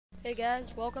Hey guys,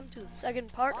 welcome to the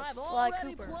second part of Sly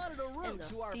Cooper and the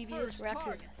Thievius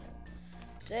Raccoonus.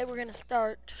 Today we're going to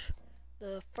start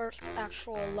the first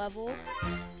actual level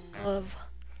of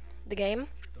the game.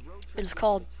 It is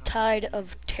called Tide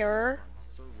of Terror,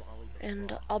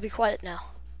 and I'll be quiet now.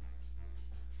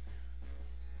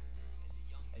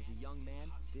 As a young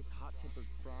man, this hot-tempered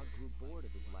frog grew bored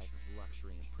of his life of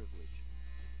luxury and privilege.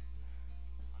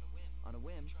 On a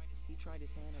whim, he tried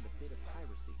his hand at a bit of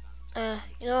piracy.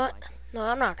 You know what? No,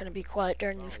 I'm not going to be quiet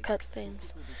during these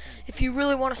cutscenes. If you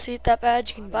really want to see it that bad,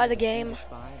 you can buy the game,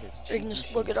 or you can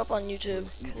just look it up on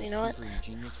YouTube. Because you know what?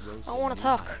 I want to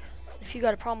talk. If you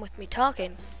got a problem with me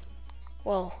talking,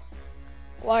 well,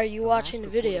 why are you watching the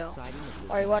video?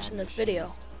 Why are you watching this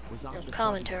video? There's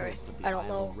commentary. I don't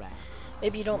know.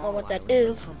 Maybe you don't know what that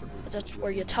is, but that's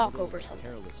where you talk over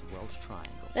something.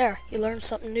 There, you learned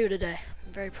something new today.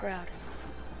 I'm very proud.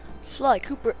 Sly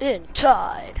Cooper in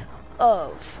Tide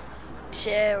of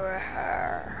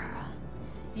Terror.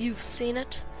 You've seen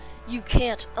it. You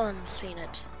can't unseen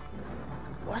it.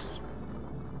 What?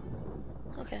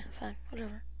 Okay, fine,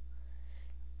 whatever.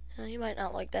 You might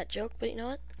not like that joke, but you know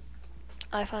what?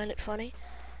 I find it funny,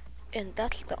 and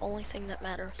that's the only thing that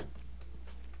matters.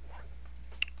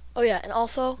 Oh yeah, and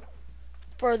also,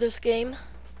 for this game,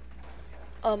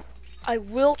 I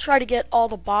will try to get all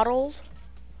the bottles,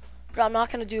 but I'm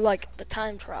not going to do, like, the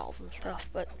time trials and stuff,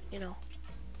 but, you know,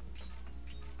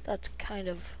 that's kind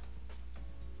of,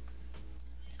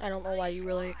 I don't know why you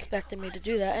really expected me to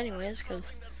do that anyways,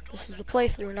 because this is a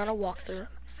playthrough, not a walkthrough.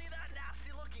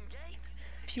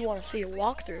 If you want to see a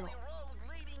walkthrough,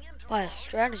 buy a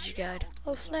strategy guide.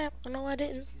 Oh snap, oh no I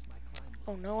didn't.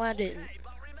 Oh no I didn't.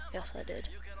 Yes I did.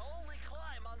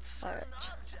 Alright.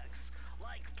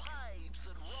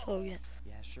 So yeah,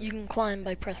 you can climb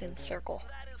by pressing the circle.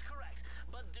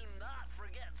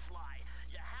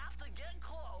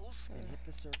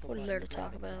 What is there to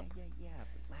talk about?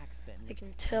 I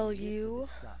can tell you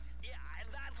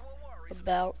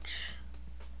about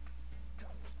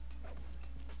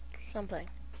something.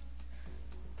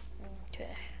 Okay.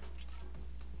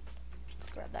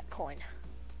 Let's grab that coin.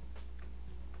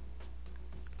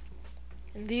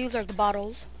 And these are the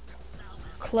bottles.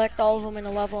 Collect all of them in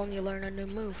a level and you learn a new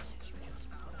move.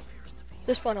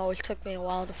 This one always took me a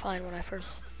while to find when I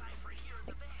first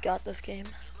got this game.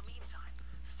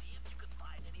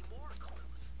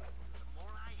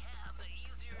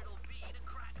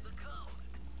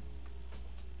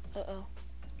 Uh-oh.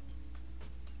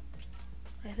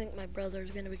 I think my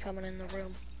brother's gonna be coming in the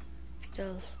room. If he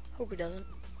does. Hope he doesn't.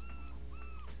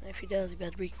 And if he does, he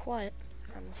better be quiet,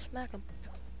 or I'm gonna smack him.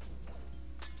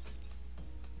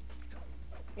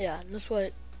 Yeah, and this is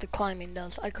what the climbing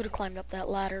does. I could have climbed up that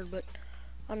ladder, but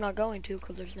I'm not going to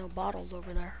because there's no bottles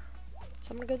over there.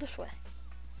 So I'm gonna go this way.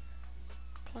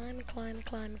 Climby, climby,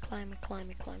 climby, climby,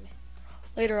 climby, climby.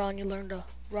 Later on, you learn to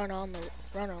run on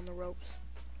the ropes.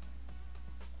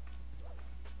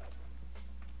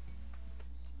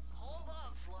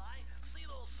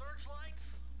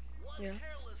 Yeah.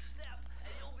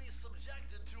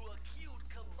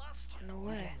 No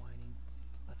way.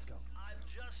 Let's go.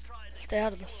 Stay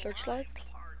out of the searchlights?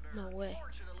 No way.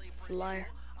 It's a liar.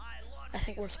 I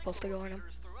think we're supposed to go in them.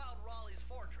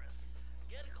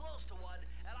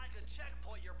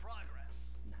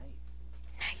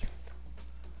 Nice.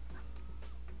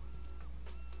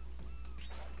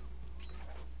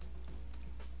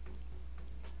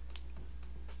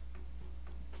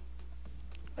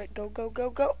 Wait, go, go, go,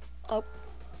 go. Oh.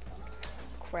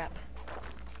 Crap.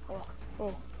 Oh,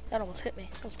 oh, that almost hit me.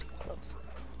 That was too close.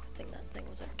 I think that thing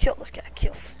was there. Kill this guy,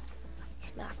 kill him.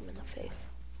 Smack him in the face.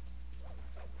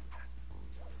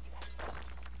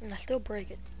 And I still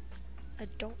break it. I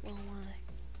don't know why.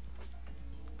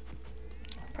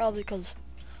 Probably because,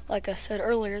 like I said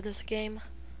earlier, this game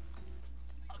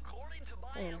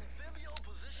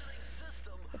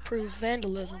approves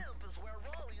vandalism.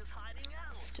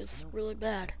 It's just really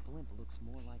bad. Blimp looks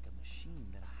more like a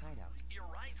machine than a hideout. You're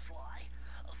right, Sly.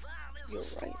 You're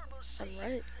right. I'm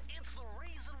right. It's the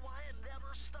reason why it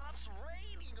never stops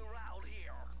raining around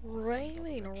here.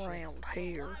 Raining around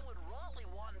here. Why would Raleigh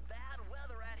want bad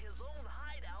weather at his own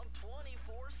hideout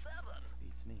 24/7?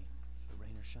 Beats me. The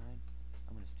rain or shine,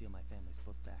 I'm gonna steal my family's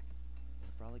book back. And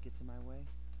if Raleigh gets in my way,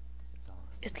 it's on.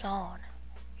 It's on.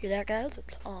 Hear that, guys?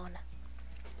 It's on.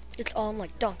 It's on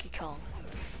like Donkey Kong.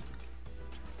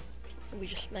 And we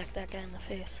just smacked that guy in the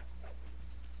face.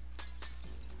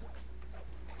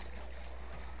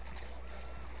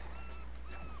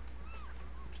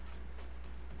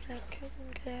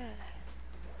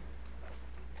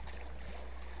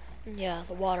 Yeah,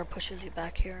 the water pushes you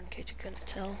back here in case you couldn't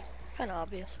tell. Kind of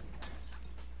obvious.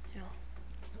 Yeah.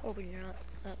 Hoping you're not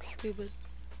that stupid.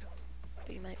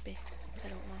 But you might be. I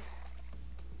don't know.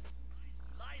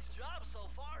 Nice job so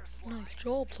far, Sly. Nice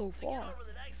job so To get far. over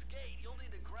the next gate, you'll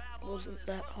need to grab onto Wasn't this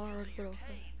that hook hard, using but your okay.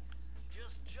 cane.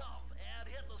 Just jump and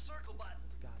hit the circle button.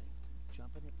 Got it.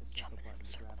 Jump and hit the circle Jump and hit button the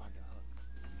to circle grab onto hooks.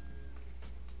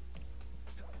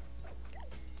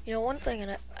 You know, one thing,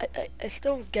 and I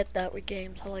still don't get that with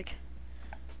games, how, like,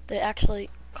 they actually,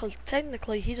 because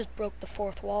technically he just broke the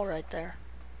fourth wall right there.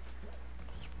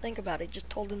 Think about it, he just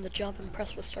told him to jump and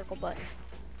press the circle button.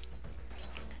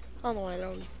 I don't know why that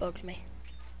always bugs me.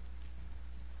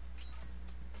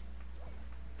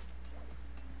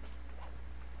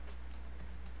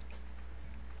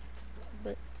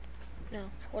 But, no,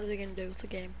 what are they gonna do? It's a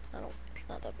game. It's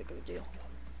not that big of a deal.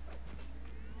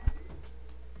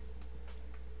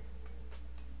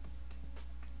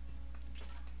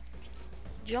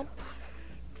 Jump.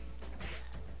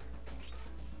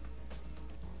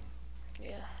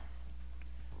 Yeah.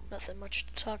 Nothing much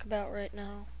to talk about right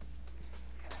now.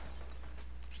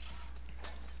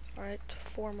 Alright,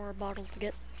 4 more bottles to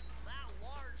get. That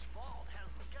large vault has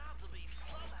got to be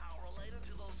somehow related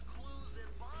to those clues in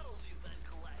bottles you've been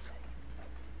collecting.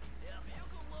 If you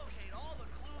can locate all the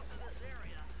clues in this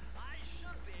area, I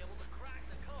should be able to crack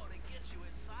the code and get you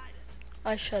inside it.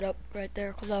 I shut up right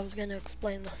there because I was going to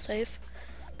explain the safe.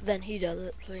 But then he does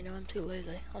it, so you know, I'm too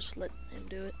lazy. I'll just let him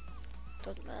do it.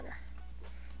 Doesn't matter.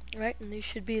 Alright, and these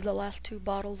should be the last 2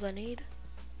 bottles I need.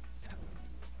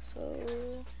 So,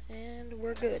 and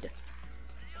we're good.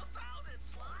 You found it,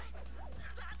 Sly.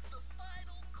 That's the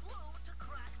final clue to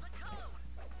crack the code.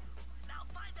 Now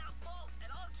find that vault,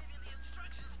 and I'll give you the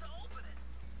instructions to open it.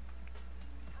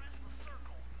 Press the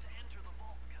circle to enter the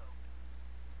vault code.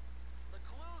 The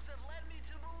clues have led me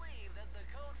to believe that the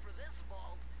code for this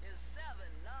vault is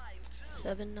 792.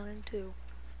 792.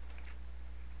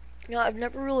 You know, I've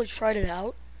never really tried it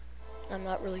out. I'm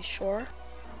not really sure.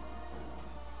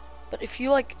 But if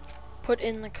you like put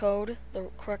in the code, the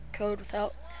correct code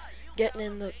without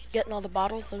getting all the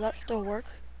bottles, does that still work?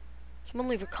 Someone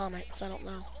leave a comment because I don't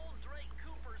know.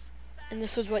 And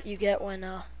this is what you get when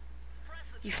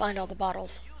you find all the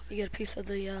bottles. You get a piece of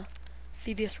the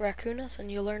Thievius Raccoonus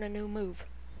and you learn a new move.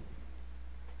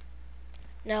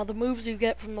 Now the moves you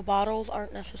get from the bottles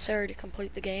aren't necessary to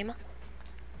complete the game.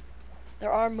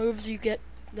 There are moves you get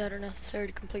that are necessary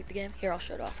to complete the game. Here, I'll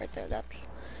show it off right there.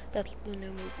 That's the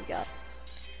new move we got.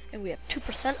 And we have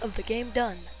 2% of the game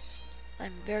done.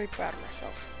 I'm very proud of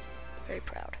myself. Very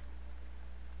proud.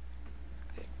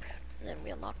 And then we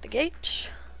unlock the gate.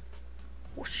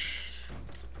 Whoosh.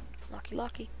 Locky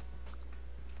locky.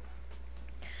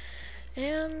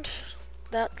 And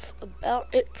that's about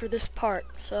it for this part.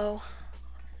 So,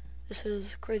 this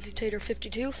is Crazy Tater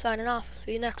 52 signing off.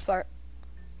 See you next part.